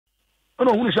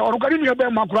no hu se orugari ni ebe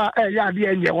makura ya de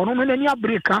enye ono no nani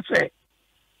abreak afa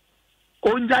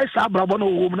onjai sa brabo no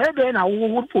wo na ebe na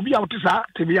wo obi a wotisa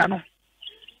tebia no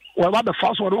wo ba be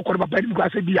fa so wo ko ba ba ni kwa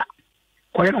se bia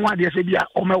ko ye no wa de se bia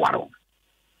o meware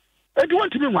e di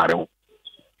want me ware o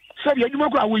se bia djuma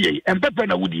kura wo ye empepe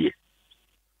na wudie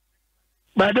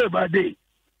ba de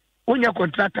onya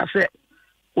contractor se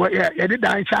wo ye de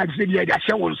dan charge se bia de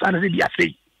ahye wo so na se bia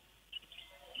sei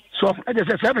so e de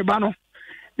se me ba no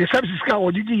the services ka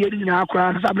odidi ye ni na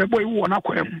akura na sabre boy wo na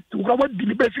kwem to kura di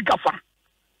ni be sika fa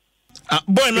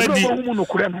boy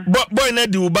na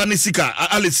di uba ni sika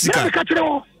ale sika ka kire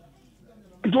wo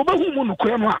to ba hu mu no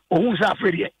kwem a ohun sa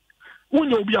afrede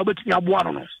wonya obi a betumi aboa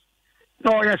no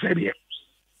no ya se de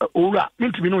owura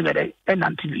ntimi no nya dai e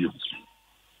nan tv you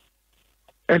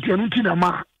entianu ti na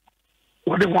ma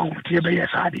wode wan tie be yes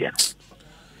ade no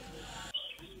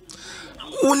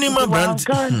uni ma brand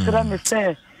kan sira me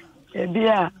se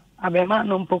bia abema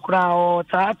no mpokura o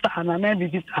tata na na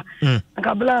bibisa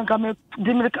nka blanka me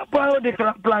dimire kapo de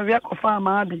plan via ko fa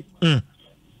ma bi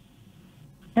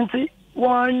nti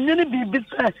won nyini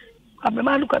bibisa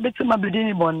abema no ka beti ma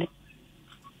bidini bonni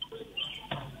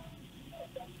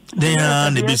Deya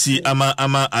ne besi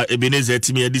ama Ebenezer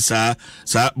timi edi sa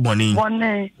bonni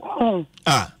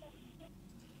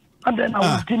adena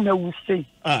udina wusi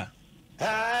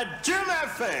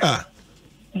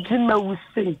Jima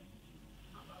wusi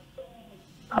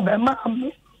abema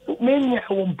menya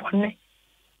wo bonni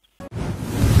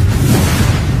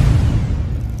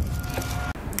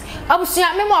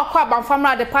abusia memo akwa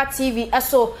banfamra de pa TV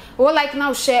eso we like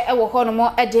now share e wo hono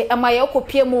mo e de emaye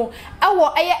okopie mu e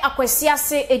wo eye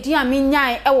akwasiase edi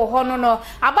amenyan e wo hono no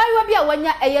abayo bia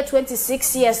wanya eye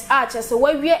 26 years a chese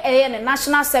wawie eye ne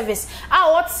national service a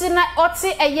oti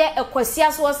eye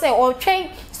akwasiase wo se o twen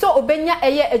so obenya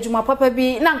eye adwuma papa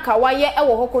bi na nka waye e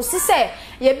wo hoko sise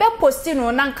ye be posti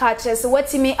no na nka chese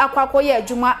watimi akwakọ ye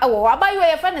adwuma e wo abayo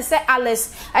ye fa ne se Alice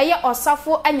eye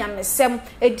osafo anyamesem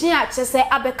edi a chese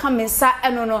abeka mensa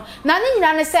eno no na ne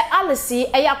nyina ne se Alice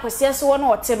eye akwasiase wo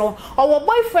no ote no owo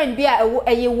boyfriend bi a ewo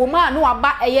eye woma no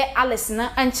aba eye Alice na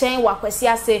enchen wa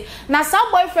akwasiase na sa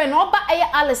boyfriend oba eye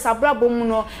Alice abrabo mu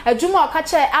no adwuma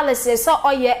okache Alice so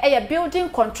oye eye building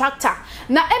contractor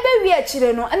na ebe wi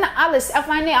akire no na Alice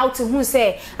afane out who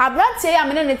say abrantie ya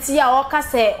mene neti ya oka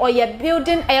say oye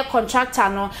building eye contractor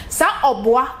no sa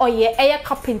oboa oye eye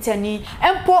carpenter ni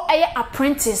empo eye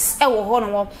apprentice e wo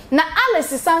hono na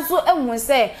Alice sanso ehun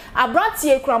say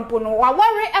abrantie krampo no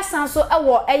waware esanso e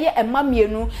wo eye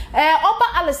emamienu oba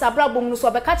Alice abrabom no so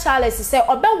obeka cha Alice say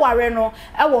obeware no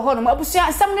e wo hono abusia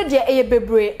nsam no de eye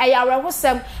bebre eye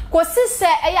arehosem kosi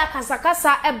say eye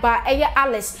akasakasa eba eye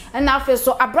Alice na afi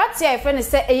so abrantie efe ne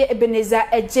say eye Ebenezer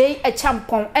ejei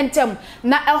echampon entem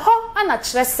na eho ana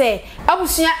kire say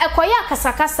abusia ekoya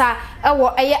akasakasa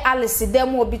ewo eye Alice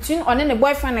demo between one ne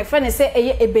boyfriend efe ne say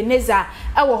eye Ebenezer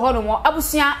ewo hono mo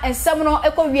abusia ensem no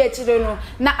ekowie akire no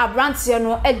na abrantie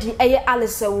no edi eye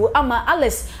Alice wu ama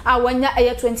Alice awanya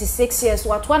eye 26 years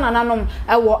watwa nananom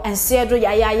ewo ensiedo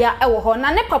yayaya ewo ho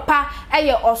na ne papa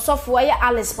eye osofo eye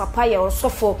Alice papa ye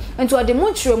osofo enti ode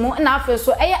munchiremu na afi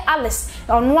so eye Alice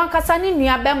onu ankasa ne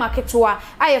nua be maketoa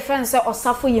aye fense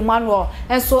osafo Emmanuel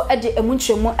enso edi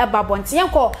emunchiremu eba bonte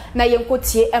yenko na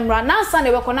yenkotie emra nansa ne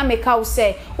weko na meka wo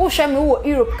se wo hwe me wo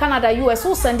Europe Canada US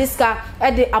wo sandiska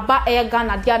edi aba eye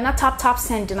Ghana dia na tap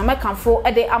send na mekanfo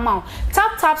edi amount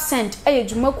tap send eye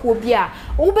dwumakuo bia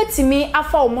wo betimi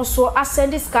afa wo so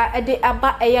asendiska edi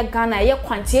aba eye Ghana eye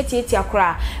kwantietie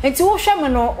akra enti wo hwe me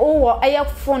no wo eye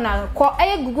phone na ko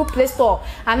eye Google Play Store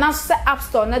ana se App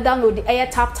Store na download eye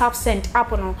tap send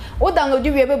app no wo download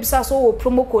wi be bisa so wo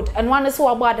promo code and one se wo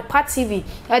aba the Part TV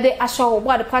ede asho wo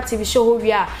aba the Part TV show ho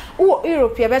wi wo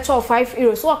Europe ye becha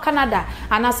 €5 so Canada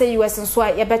ana se US nso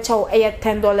ye becha eye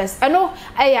 $10 eno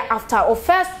eye after our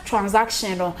first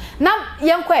transaction no na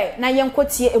yenkwe na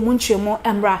yenkotie emunchwemu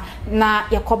emra na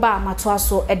yakoba matoa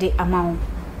so ede amawo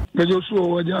bejo so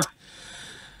waja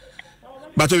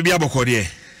bato bibia bokode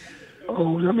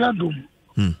yami adom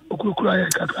okukura ya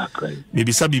kakra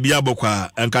bibisa bibia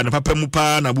bokwa anka ne papa mu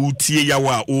pa na butie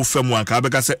yawa o fam anka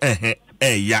abeka se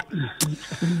ya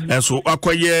enso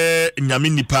akoye nyame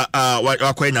nipa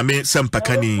akoye nyame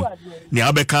sempakani ni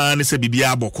abeka ne se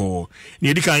bibia bokọ ni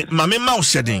edika mame ma o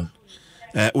shedin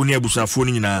oni abusafo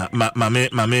ni nyina mame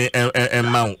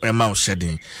ma o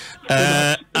shedin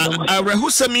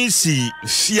arehusami si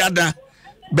fiada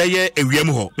beye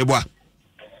ewiem ho meboa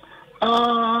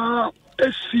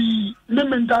esi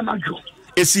memenda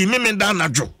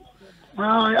najo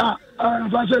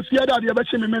va fiada dia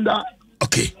be memenda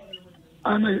okay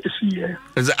ana esi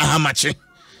is ahamache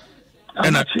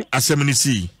ana asemni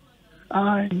si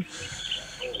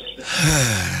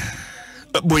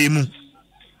Boyemu.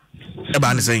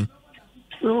 Eba ne saying.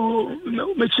 Oh,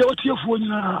 no, make sure what you're for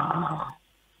now.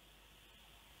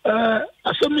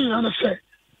 Assuming I'm a fair.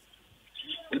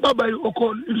 Baba, you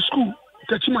call in school,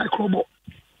 touch my crowbar.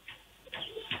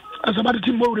 As about the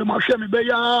timber, my family,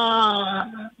 Baya.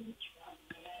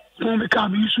 No, me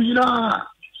come, you see, na.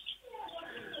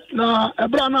 Na, a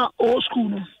brana old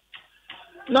school.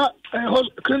 Na, a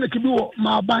clinic,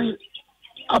 my buying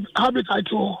habit I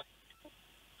told.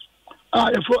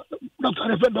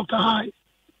 Dr. High,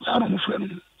 I don't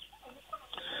know.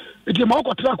 It's a more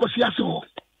track was yasso.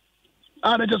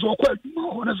 And I just walk out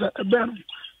as a band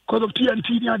because of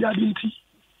TNT near the identity.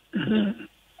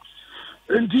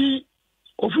 And the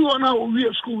of you are now we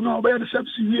are school now by the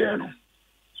subsidy.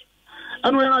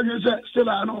 And when I use still,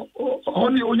 I know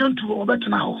only on to or better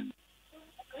now.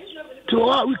 To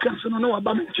our weekends, I know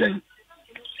about me chain.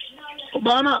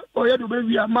 Obana, or you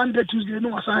baby, a Monday, Tuesday,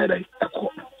 no aside.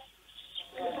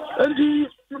 And the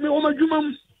woman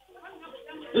Jumam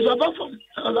is a buffer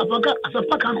as a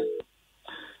pacano.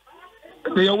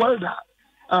 They are welder.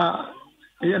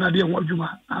 The idea of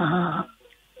Juma.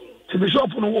 To be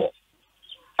shop on the wall.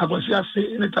 I was just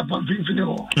saying it upon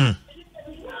Vinfinio.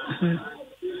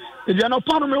 If you are not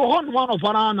part of me, one of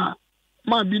Anna,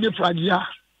 my be the Pragia,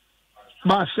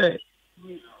 but say,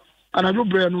 and I do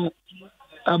Breno,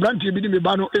 a branch be the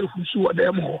Bano Elfusu at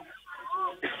them all.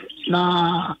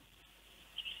 Now,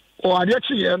 or I get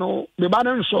you know, the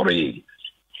banner sorry.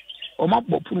 Or my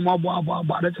Puma,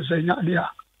 but let's say,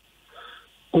 Nadia.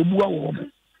 Obua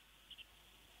woman.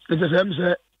 It's the same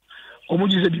say,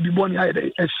 Omuji said, be born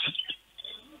here, S.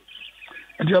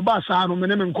 And your boss, I don't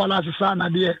mean, call us a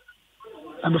son, dear.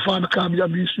 And the father can be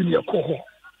abused in your coho.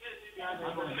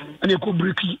 And you could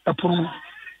break a promo.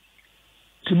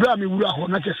 To blame me, would I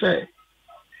not say,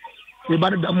 we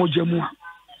banned the Mojamua.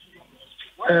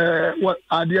 What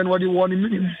are the end what you want in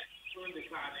me?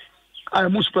 I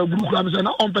must put blue crabs and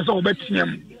on person of betting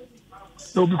him.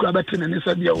 No, because betting and he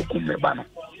said, yeah, come me banner.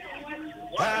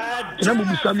 And I will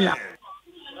be Samia.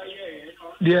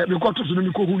 Dear, we got to the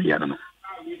Nico.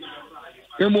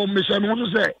 And more Miss I want to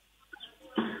say,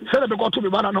 said I got to be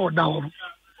banner no down.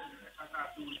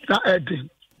 Not anything.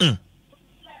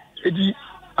 It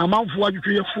amount for what you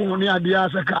create for near the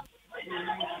Asaka.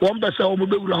 One person will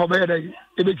be able to have a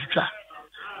bit.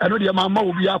 I know the mamma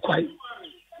will be quite.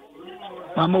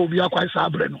 Mamma will be quite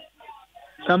sabren.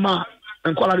 Sama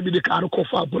and quality be the car of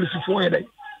police for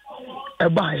a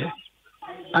buyer.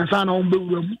 And son on the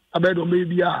room, a bed or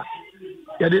maybe the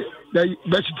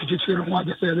best teacher what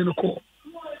they say in the call.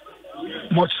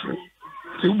 Much free.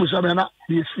 So you have not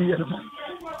be free at the moment.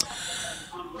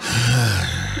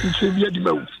 It's a weird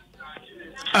move.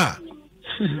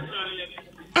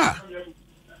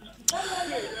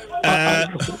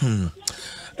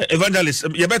 Evangelist,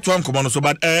 you better one come on so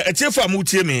but it's here for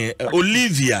me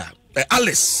Olivia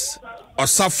Alice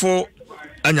Osafo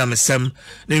anyamesem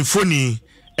ne mfoni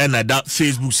na da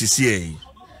Facebook CCA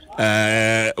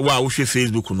wa wo hwe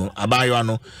Facebook no abayo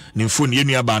ano ne mfoni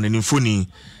yenu aba ne mfoni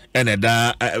na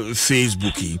da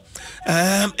Facebook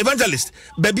Evangelist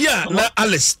baby na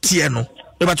Alice tie no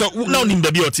e ba to na onim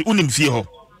baby oti unim fie ho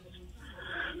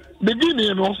baby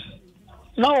ne no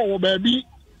na wo baby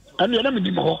and you let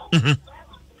me ho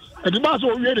and the boss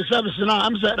will read the service now.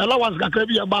 I'm saying, allowance can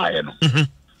be a buyer.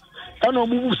 I know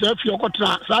move self your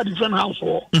contract, different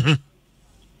household.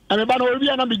 And about all be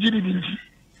an beginning.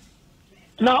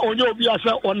 Now, on your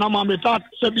BSA or Nama Metat,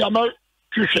 Sabia Mer,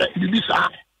 Trisha, Libisa.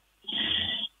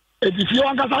 And if you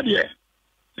want to say,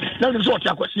 that is what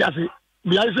I was saying.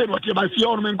 Be I said what you might see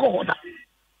on Mencoda.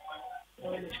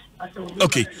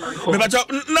 Okay. But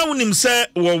now him say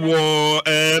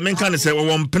men can say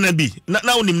one penabi.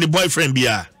 Now him the boyfriend be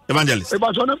Evangelist.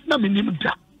 But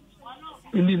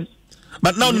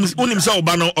now him say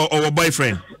Obano or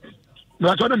boyfriend.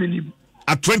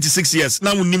 At 26 years,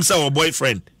 now him say or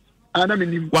boyfriend.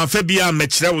 One Fabia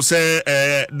match that will say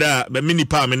the mini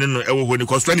palm and when it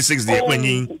cost 26 days when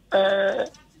you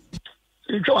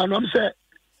say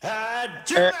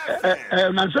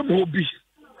Nancy Hobby.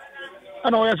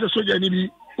 And I say soldier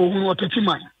ni ohun otati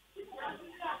man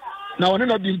na one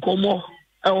na di nkomo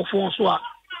e ofo so a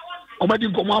o ma di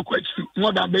nkomo akwachi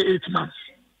more than 8 months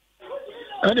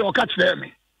and they catch them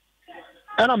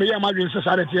and am here imagine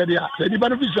society here there say di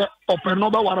benefit say open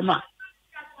no ba warma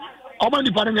o ma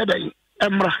di pare ngebe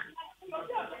emra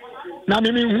na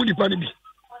me hu di pare bi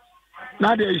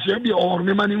na de ise bi o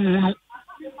me mani hu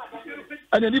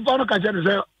and di pare ka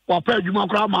say wa pa adwuma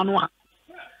kra ma no a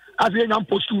as ye nyam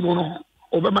post no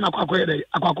obema na kwakoye dey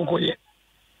akwakokoye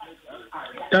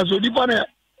yaso dipa na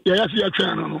ya yasi ya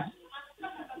twa no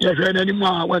Yes,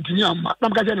 anymore. What you am?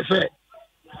 I'm going to say.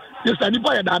 Yes,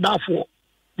 anybody that for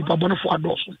the Pabon for a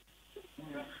dozen.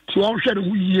 To all share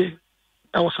who ye.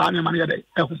 I was signing money a day.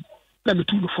 Let me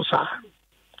do for sir.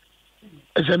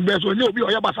 As a best when you'll be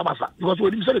your basa because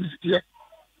when you said it here,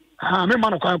 I'm a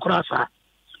man of Crassa.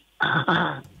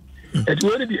 It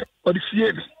will be or the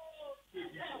fear.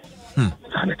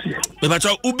 But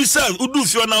Ubisa,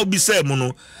 Udu, you are now be said,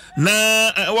 Mono.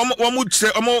 Na, one would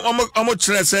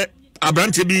say, say, a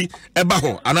branch be a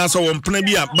baho, and also one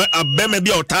prebia, but a bemebi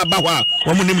or tabawa,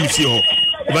 one would name you,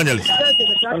 Evangelist.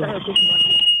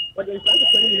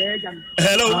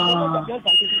 Hello.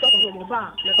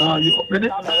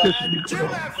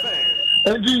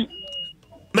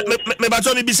 Me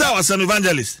batoni bisa was an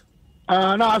evangelist.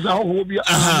 Na asa ho bi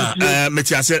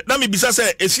metia say na me bisa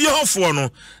say efie hofo no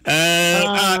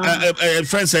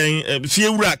friend saying fie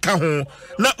wura ka ho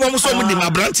na wo so mu dim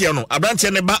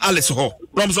abrante ne ba Alice ho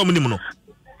wo so mu nim no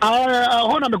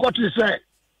ho na me kwoti say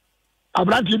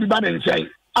abrante bi ba na say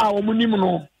wo mu nim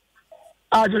no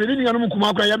jere ni ngano mu kuma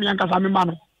akwa ya me yankasa me ma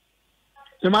no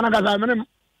me ma na kasa me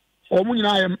o mu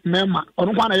nyina ye mema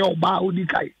onu kwa na ye oba odi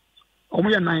kai o mu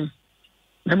ye nan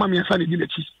me ma me yasa ne di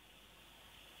lechi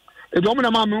e do mu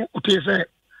na ma me o te say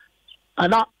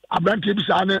ana abrante bi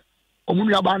sa ne o mu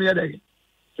nua ba na ye dey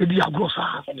e di agro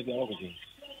sa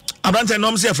abrante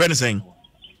no mse friend saying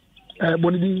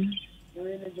bonidi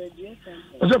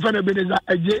o se friend Ebenezer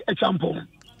eje e champon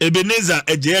Ebenezer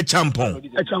eje e champon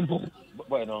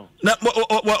na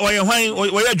wo ye hwan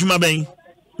wo ye adwuma ben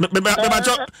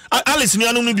Alice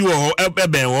nuanu no bi wo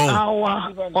ben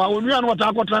wo nuanu wata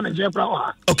akotra na je pra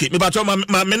wo okay me ba cho ma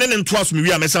menene ntoaso me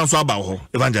wi amesan so aba wo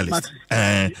evangelist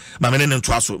ma menene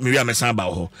ntoaso me wi amesan aba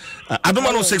wo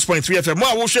adoma no 6.3 FM mo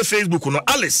a wo hwe Facebook no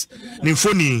Alice ni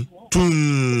phone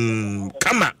tum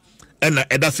kama na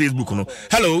eda Facebook no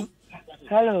hello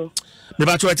me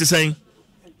ba cho eti sen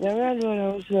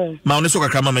ma oni so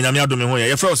kakra ma nyame adome ho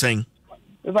ye frɛ o sen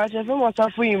me ba che fe mo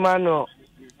safu imano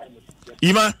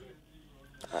Ima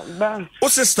ba o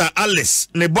sister Alice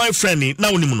ne boyfriend na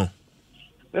onim no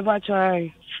me ba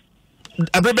try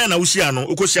abebe na usia no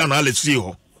okosia no Alice fie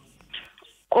ho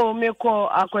o me ko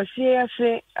akwasi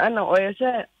ase ana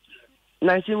oyese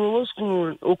na si wo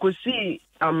school okosi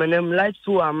amenem light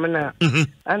to amena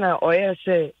ana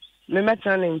oyese me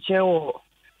meta ne nchen wo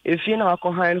efie na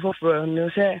akohan foforo no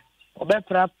se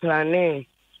obepra plane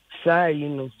sai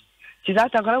no ti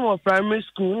data kana mo primary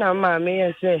school na ma me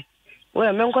yese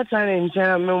we me nkota ne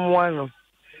nchen me mwa no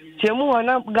chemu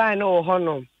wana guy no ho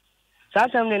no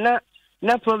satam ne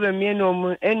na problem ye no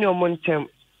mu eni o ntem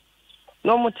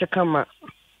no mu tekama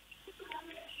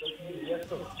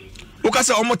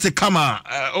ukasa o mu tekama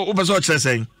o bezo chere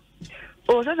sen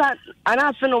o so that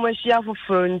ana afi no ma shia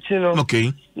foforo ntino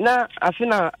okay na afi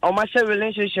na o ma share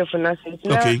relationship na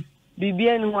sentina okay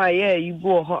bibia ni ho aye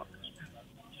ibu ho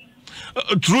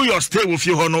through your stay with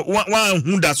you no one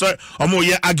who that so omo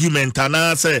ye argument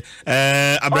na say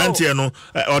abrantie no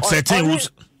or 13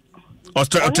 who's or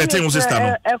 13 who's sister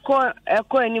no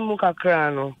eko animu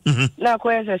kakra no na ko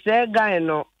ye say guy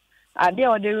no ade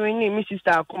o de wini mi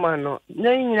sister akoma no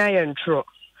na nyina ye ntro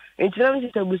entina mi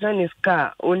sister busa ni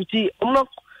ska onti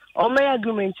omo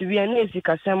argument bi na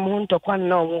esika sem ho ntokwa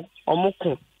na omo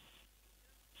ko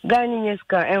guy ni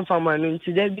nyeska enfama no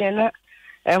nti de bia na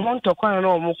ho ntokwa na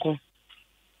omo ko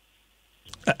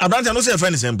Abrante no say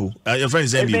friend sembo your friend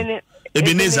sembi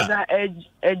Ebenezer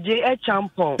eje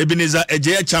champon Ebenezer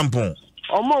eje champon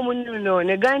omo mu ni no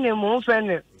ne guy name mo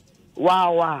friend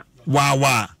wa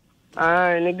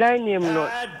ne guy name no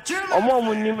omo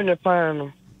mu ni me pa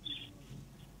no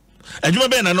adwuma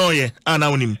be na no ye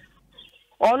ana onim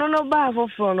ono no ba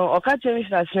foforo no o ka chemi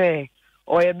say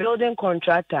or a building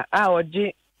contractor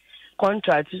oje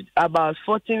contract about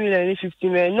 40 million 50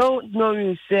 million no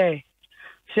we say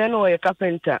no a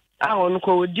carpenter on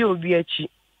ko di obi achi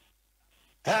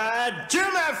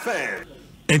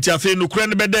enti afi no kura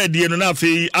ne beda die no na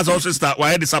afi as our sister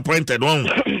why disappointed one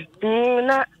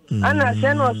na ana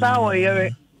say no sa wo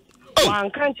yere wan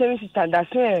kan chemi sister da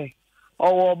say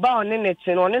o ba on ne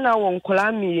tin on na won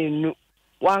kola mienu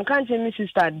wan kan chemi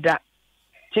sister da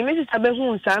chemi sister be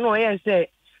hu sa no ye say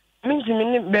me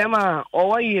be ma o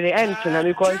wo yire entina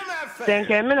because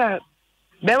tenke me na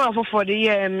be ma for the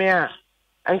year me a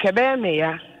anke be me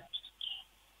ya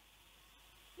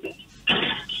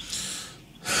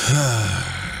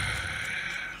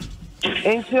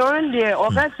enti on de o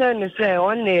ka say ni say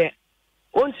on ne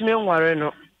ontime nware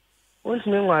no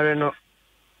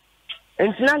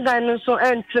enti na gan no so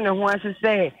enti ne ho ase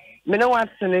say me na wat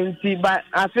ne nti ba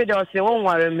afi de o say won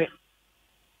nware me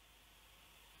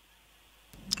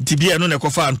tibia no ne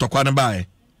kofa ntokwa ne bae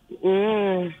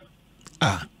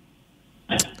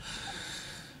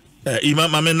Ima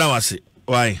mame na wase.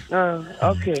 Why?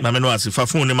 Okay. Mame no wase. Fa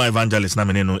phone my evangelist na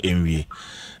me no enwie.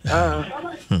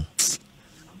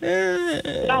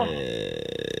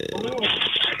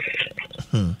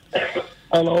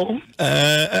 Hello.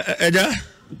 Eja.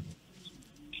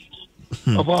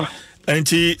 Papa. And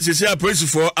she a praise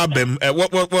for Abem.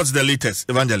 What's the latest,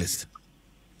 evangelist?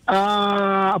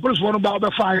 Police want about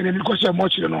the fire and because you're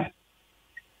much, you know.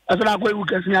 As I go, we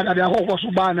can see that the whole was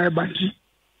by a bunch.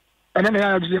 And then I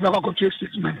have the back of your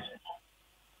statement.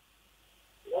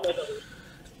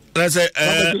 Let's say,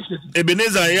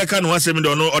 Ebenezer, I can't want to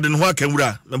know or then what can we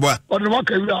are. Or the work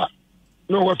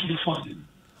know what to be found.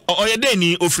 Or your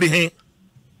day, or free hand.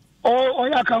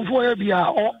 Oh, I can for a beer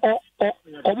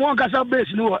or one casa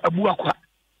base, no, a buakwa.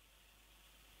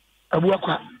 A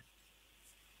buakwa.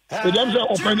 The jobs are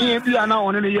opening a beer now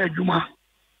on any year, Juma.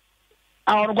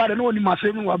 I don't got any my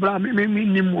saving or blah, me,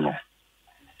 Nimuno.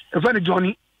 If any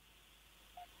Johnny,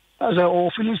 as a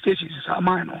filling stations are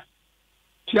mine.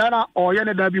 Tiana or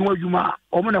Yana Dabi Juma,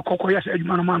 or when a cocoyas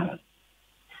Edmanamano.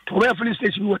 To where filling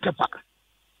station you were tepak.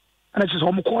 And it's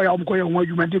home coy, where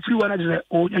you meant if you want to say,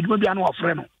 oh, you may be an old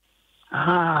friend.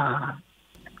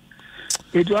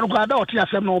 It you are out here,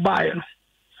 some no buy.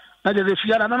 That is if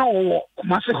you are no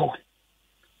Massico.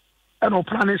 And no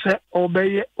plan is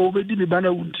obey the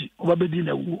banner unti, obey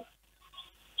the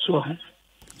so.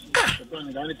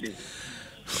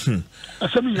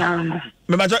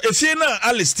 Member, if you know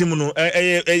Alice Timono,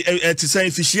 to say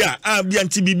Fishia, I'll be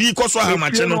anti BB, cause I have my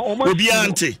channel, will be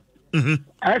auntie.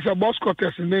 I have a boss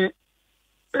quarters in me,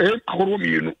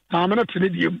 I'm not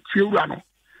Canadian, few rano.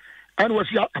 And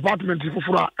was your apartment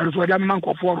for and so I'm man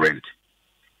for rent.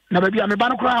 Now, maybe I'm a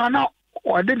banner now,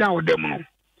 or I did now a demo.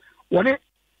 One it,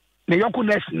 the Yoko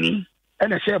Nest me,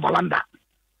 and a share Balanda.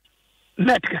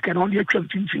 Net can only a trim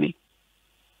fini.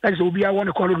 That will be I want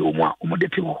to call it Oma,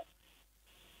 Omodetimo.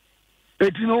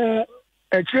 It's no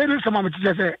a trader, some of it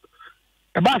says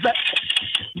a bass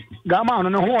Gamma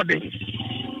on a hoarding.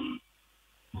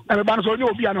 And a banner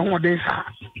will be on a hoarding, sir.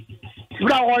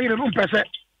 Without all in a room per se,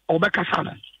 or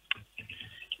Beccasana.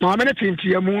 No, I'm in a team to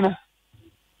your moon.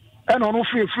 And on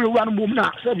free one boom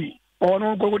now, Sabi, or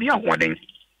no go with young wedding,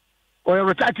 or a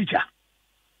retired teacher.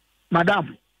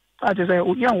 Madame, that is a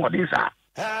young wedding, sir.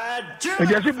 I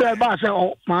just sit there by say,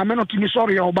 oh, my men not to be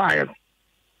sorry or buy.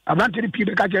 I'm not to repeat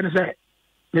the catch and say,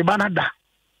 the banada.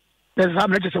 There's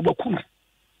some letters of Bokuno.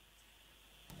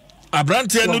 A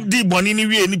brand no deep one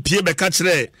anyway, any peer by catch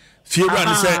there. Few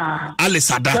one say,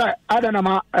 Alisada. I don't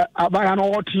know, I buy an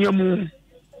old team.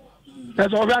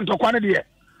 There's all that to quantity.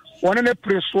 One in a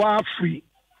press free.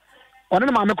 One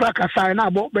in my crack aside now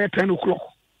about by 10 o'clock.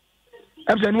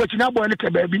 I'm saying, what you now boy, little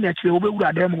baby next year, we'll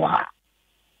be them.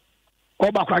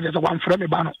 All back as one friend,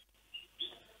 Bano.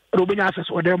 Robin asks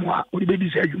for them, would be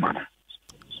this you man.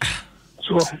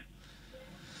 So,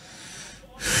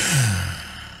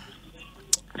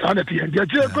 sanity and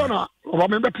the corner,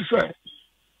 remember to say,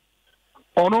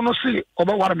 or no, see,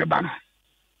 over what I'm a banner.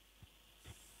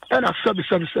 And a service.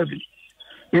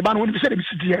 The ban when you said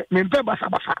it, Member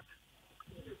Sabasa.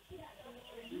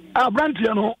 A brand,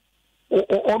 you know,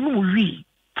 or no, we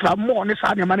from more on this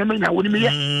side, man, with me.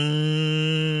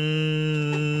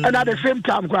 And at the same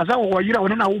time, because I was, you know,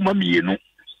 when I woman, you know,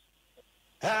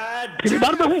 the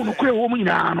Barber who queer woman,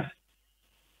 I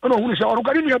know who is all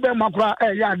getting your bell, Macra,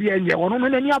 yeah, the end, or no,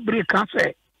 any break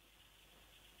cafe.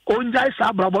 Onjai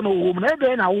Sabrabano woman,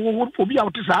 then I would be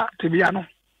out to Tibiano.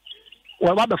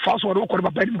 Or about the first one, or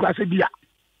about Penny Grassabia,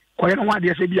 or anyone,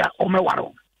 dear Sabia, or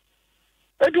Mewaro.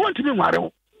 I do want to be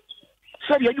Maro.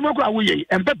 Said you know, away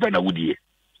and Pepper Woody.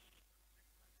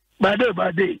 By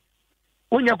day.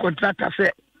 When your contractor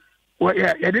said, well,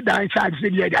 yeah, you did die charge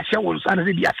the show was under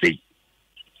the say.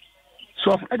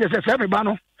 So I just said,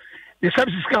 Bano, the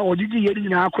services car or did you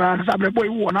in our crown, some boy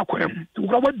who won a quem to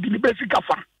go what the basic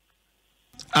affair.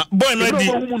 Boy,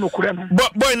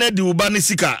 Neddy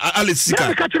Ubanisika, Alice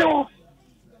Sika. To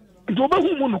be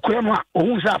whom Crema or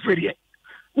who's afraid.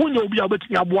 When you'll be able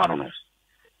to have one.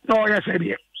 No, yes, I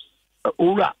did.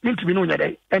 Ora, mean to be known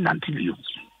today and until you.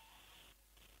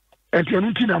 And you're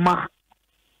not ma.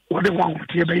 What they want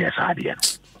to be a idea.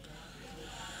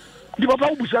 The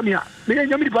Papa Busamia, the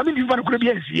young family even could be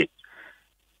a see.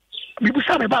 We will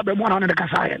say about the one on the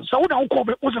Casayan. So don't call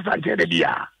it was a fancy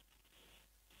idea.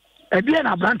 A beer and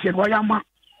a branch and Wayama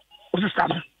was a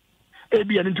stammer. A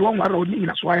beer into one road in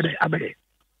a swire abbey.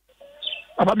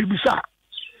 About Bibusa.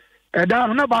 A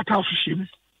down about house shim.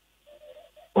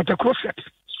 What a crosset.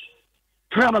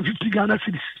 350 Ghana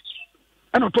cities.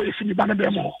 And not to see the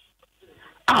banner more.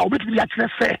 I'll bet we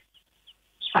actually say.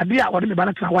 ade a wode me ba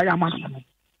na tena waya amano no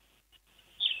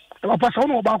e papa so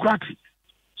no ba krati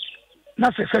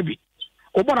na se sebi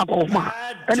obona ko homa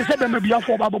ene se be ma bia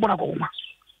fo ba obona ko homa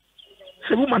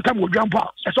se bu mantam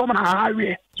odwampa e so na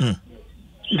hawe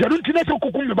njaru ntine to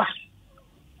kokum me ba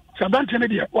se abante ne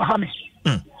de wa ha me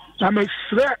na me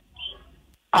sre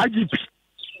IGP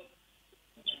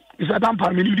isa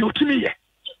dampa me ni otimi ye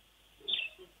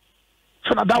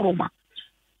so na daroma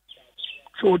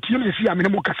so otimi si amene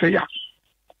mo kase ya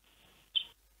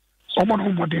omo no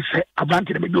mo de se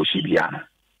abante ne me do shi bia no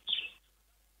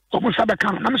omo sabe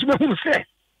kan na me so be hu se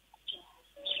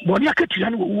boni akatua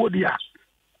ne wo dia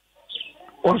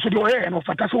on so de oye no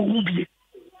fata so wo bie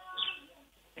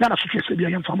na na so se bia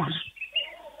yem fama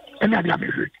ene ade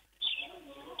amehwe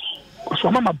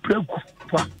so mama breku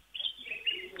fa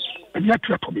enya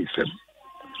tua to be sem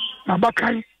na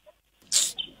bakai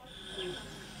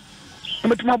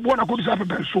emetuma bo na ko disa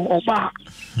pe so oba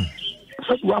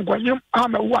so wan kwanyem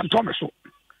ama wo anto me so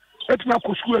etuma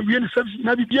ko school awie ni service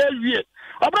na bibia awie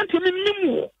obrante mi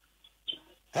nimu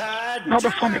na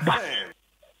ba fa me ba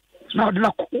na de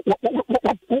na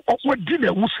wo di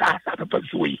na wo sa sa pe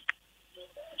so yi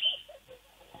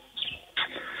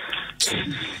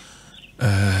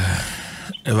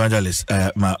evangelist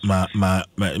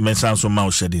me sound so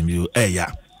mouth shedding you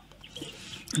yeah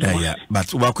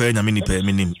but wa ko nya mini pe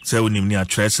minim se onim ni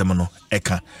atresem no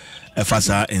eka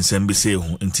efasa ensem be se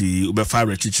hu nti ube fa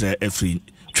rechichire every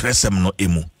tresem no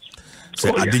emu se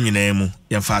ade nyina emu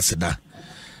yemfa aseda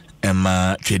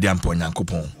ema twedi ampo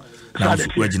nyankopon na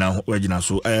wagina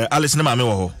so Alice ne maame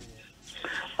wo ho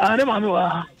ne maame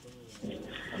wa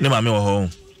ne maame wo ho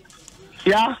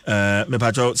ya me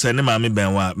pacho se ne maame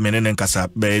ben wa menene nkasa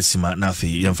be sima na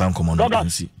afi yemfa nkomo no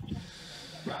nsi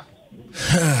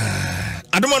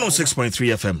Adomano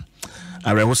 6.3 FM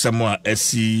areho semwa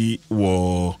esi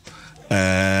wo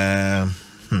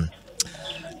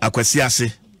akwasi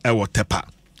ase ewo tepa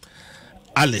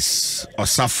Alice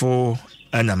Osafo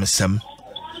anyamesem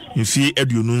mfi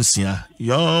aduonu nsia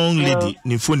young lady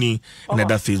ni phone na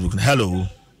da Facebook. Hello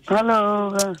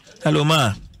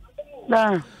ma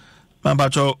ma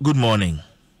bacho good morning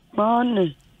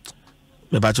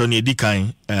me bacho ni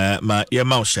edikan ma ye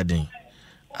ma shedding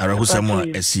areho semwa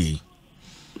esi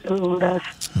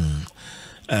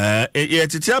ye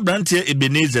tete abrantie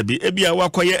Ebenezer bi ebia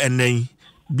wakoye enan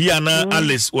bia na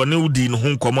Alice woni udi no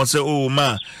nkomo se o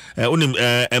ma onim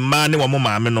emma ne wo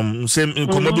maame no se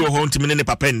nkomo bi ho ntimi ne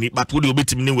papa ni but wo de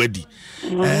obetimi ne wadi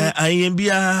ayen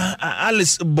bia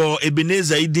Alice bo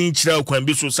Ebenezer idin kira kwan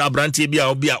bi so sa abrantie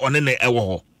bia one ne ewo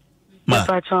ho ma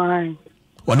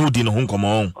woni udi no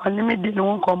nkomo woni me di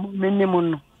no nkomo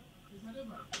mennim no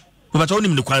papa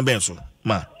onim ne kwan ben so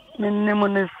ma mennim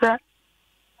no se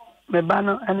me ba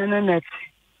no enene net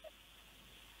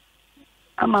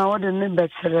ama wode ne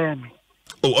bechere me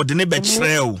ode ne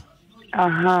bechere o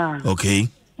aha okay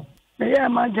me ya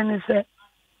imagine se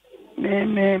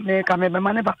me ka me be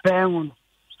mane papa ehun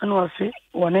no o se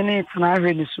wone ne tena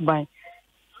hwe ni suban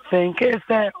se nke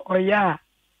se oya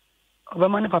obe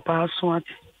mane papa aso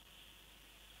ati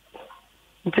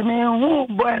ntimi hu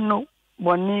boy no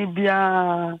boni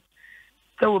bia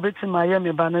se wo beti ma ye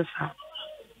me ba ne sa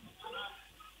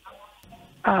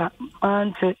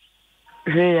ante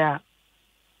hweya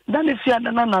dani fi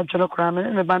adana na joro kra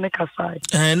me ba ne kasai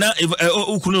na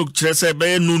ukunu kire se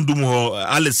be nundum ho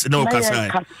Alice na o kasai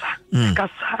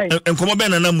kasai enkomo be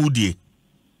na mudie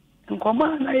enkomo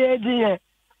na ye di ye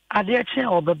ade che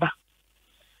obeba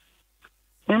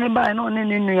me ba no ne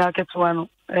nu ya ketwa no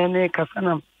ne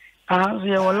kasana ahanzu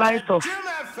ye wo light off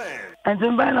and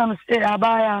then by na say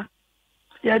abaya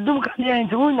ya dum kan ye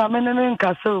nti unya me ne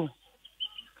nkaso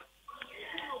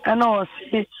ana o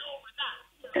si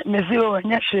mesio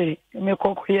nyashe me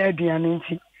kokoye aduane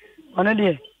nti ono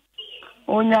de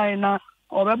onya ina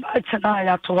obeba chena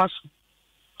ya to waso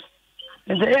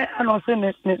nje ana se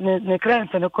ne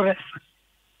krent ne koresa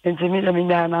nti mi da mi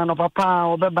na no papa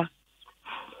obeba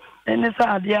ene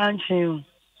sa ade anchi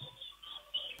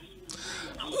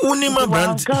uni ma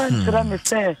brand kan sira me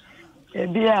se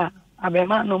bia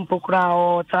abema no mpokura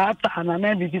o tata na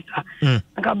na bibisa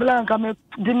nka blanka me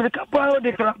dimirika pa o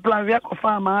de plan via ko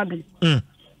fa ma bi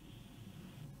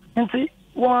nti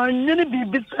wonyene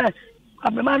bibisa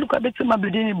abema no ka beti ma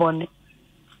bidini bonni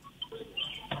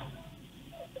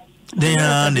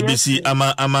deya ne besi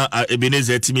ama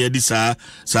Ebenezer timi adi sa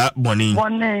bonni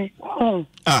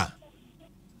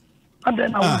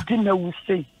adena udina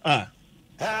wusi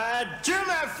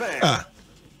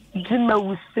dina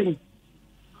wusi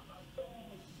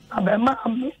abema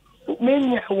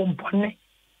menya wo bonni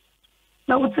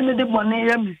na wutine de bonni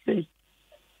ya mi sei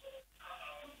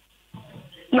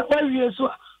na why we so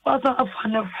what afa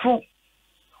na phone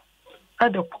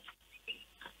adoko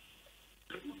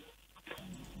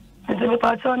ete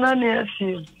pa na ne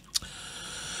asi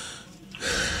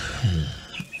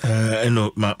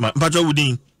no pacho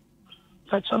wudin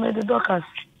pacho me de Docas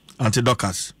anti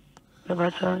Docas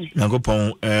pacho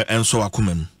Nyankopon enso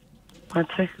akomam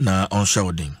mate na onsha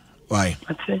wudin why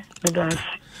mate me das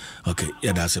okay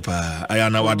yeah that's it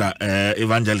ayana wada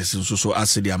evangelist so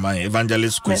asidi aman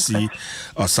evangelist Kwesi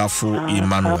Osafo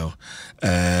Emmanuel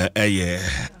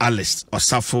Alice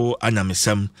Osafo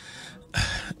Anyamesem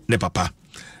ne papa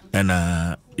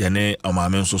na yene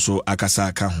omame so akasa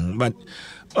aka ho but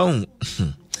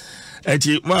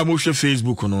eti mo hwe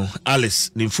Facebook no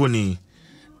Alice ni phone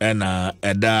na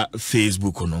eda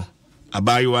Facebook no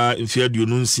abayiwa mfiaduo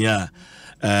no nsia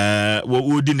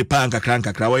wo di ne pa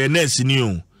nkakra wo ye nurse ni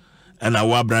o na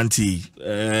wa branti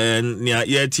nia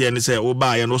ye ne say wo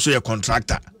ba ye no so ye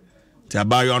contractor ti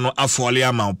abayiwa no afole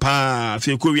ama pa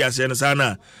fe ko wi ase ne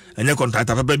sana enye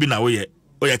contractor papa bi na wo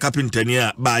ye carpenter ni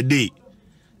a ba day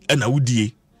na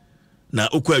wudie na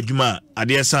okwa adwuma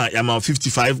ade sa ya ma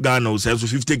 55 Ghana o so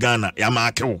 50 Ghana ya ma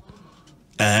akew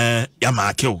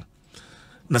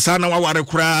na sana waware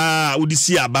kura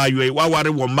udisi abaywe waware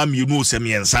wo ma mienu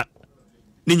osemiensa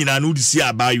ni nyina na udisi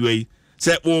abaywe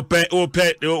se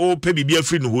ope bibia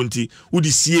afri no honti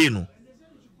udisi no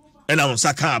ena won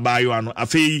saka abaywe no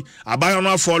afei abaywe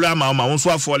no afole ama won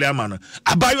so afole ama no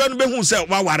abaywe no behu se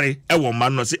waware wo ma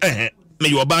no se me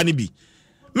yo ba ni bi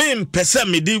me mpese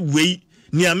me di wei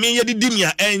ni ame ye di mi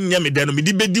a enya me de no me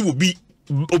di bedi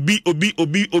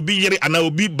obi yere ana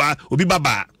obi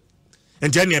baba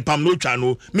enti ene pam no twa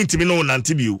no mintimi no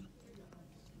nante bio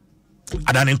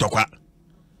adane ntokwa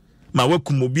ma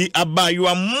wakum obi abayo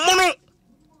amono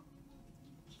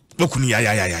wakuni ya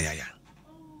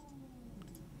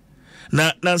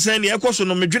na nse ne ekoso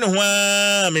no medwene ho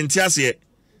a menti ase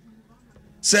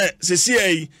se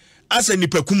sie ase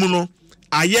nipakum no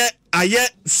aye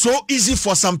so easy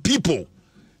for some people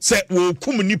say wo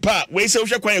kum nipa we say wo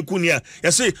hwe kwan akuni a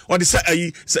ye say o de say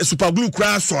super glue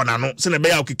kra so na no se na be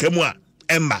ya okekamu a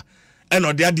emma eno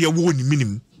ode ade wo ni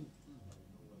minim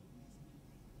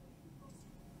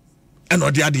eno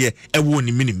ode ade e wo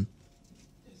ni minim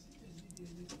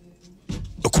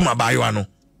okuma bayo ano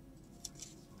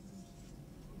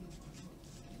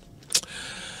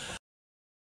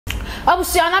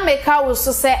Abusiana meka wo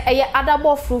so se eye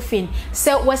adabo frufin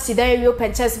se wasi da rio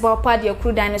penches ba pa de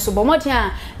akrudan so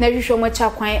bomodia na hwehwe mo cha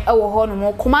kwan e wo ho no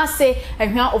mo Kumase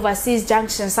ahwa overseas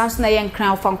junction Samson yen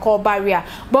kran fanko barrier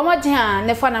bomodia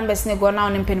ne fa numbers ne go na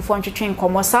on mpenfo ntwetwen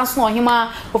komo Samson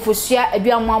ohima ofusua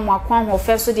aduamu amu akwan ho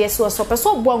fe so de se so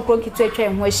peso bo ankro kitu atwa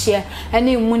ho ahia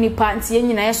ene munipa nti yen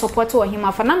nyina ye support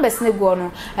ohima fa numbers ne go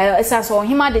no esanso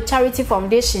ohima the charity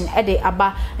foundation e de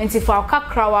aba nti fa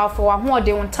kakrawa for wa ho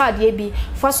de wontade bi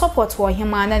for support for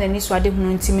him and na ni so ade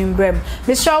hunu ntimi mbrem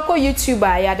Mr. Oko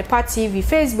YouTuber ya Adepa TV,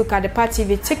 Facebook Adepa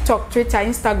TV, TikTok, Twitter,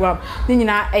 Instagram ni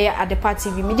nyina ya Adepa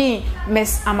TV midi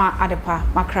Miss Ama Adepa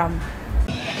Makram.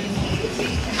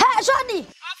 Hey Johnny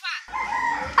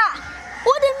ofa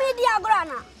udi media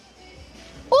grana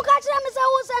uka tire me se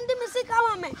wo send me sika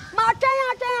ma me ma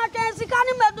twen sika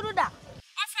ni medruda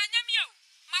ofa nyamio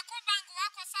mako bank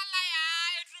wako salaya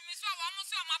edrumi so wa mo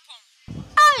so mapon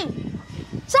ai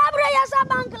Sabre ya sa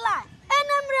bank line.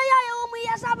 Enemre ya omu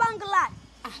ya sa bank line.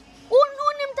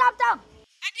 Unim tap.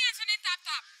 Adi anso ni tap.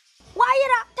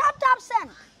 Waira tap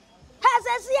send.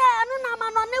 Hesesi e anu na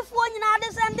manonefo nyina de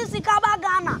send sika ba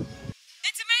Ghana.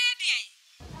 Enti me ye de.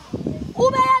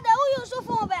 Ube ya de uyu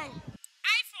phone ben.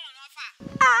 iPhone ofa.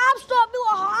 App Store bi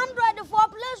wo 100 for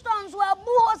Play Store so abu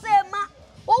ho se ma.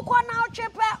 Ukọ na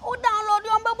chepe u download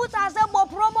yo mbebu sa se bo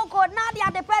promo code na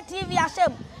dia Adepa TV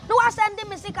asem. No wa send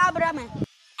me sika breme.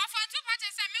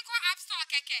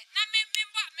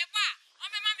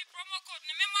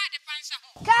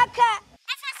 Kaka.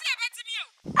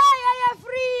 Ay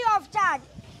free of charge.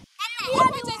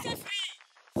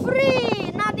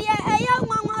 Free. Na dia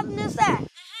nwa ne se.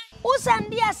 U send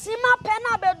dia sima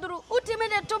pena bedru. Utimi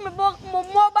de to me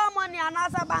mobile money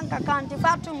anasa bank account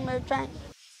fatum me twan.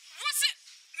 Wose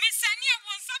me sani e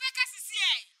won so be ka sisi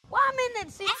e. 1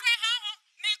 minute si. Ofa ha ho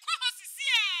me ko ho sisi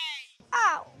e.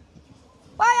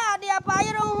 Why dia pa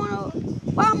yero hu.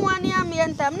 Wa mo ani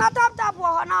amientem na tap wo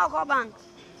ho na ko bank.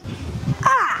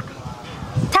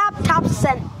 Tap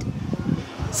send.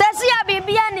 Sesi ya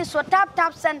bibia ni so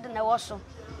tap send na wo so.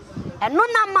 Eno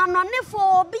na manone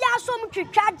fo obi asom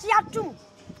twitwaje atum.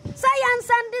 Se yan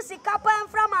send sika pa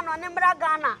enfra manone mbra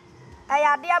Ghana.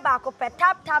 Ayade ba ko pe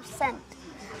tap send.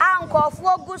 Ankofo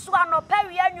ogusu anopa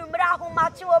wi anwumra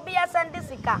ahomate obi ya send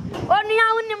sika.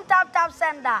 Onua unim tap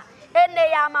send da. ene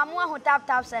ya mamu ahu tap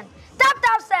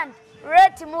send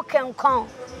rate mu kenkon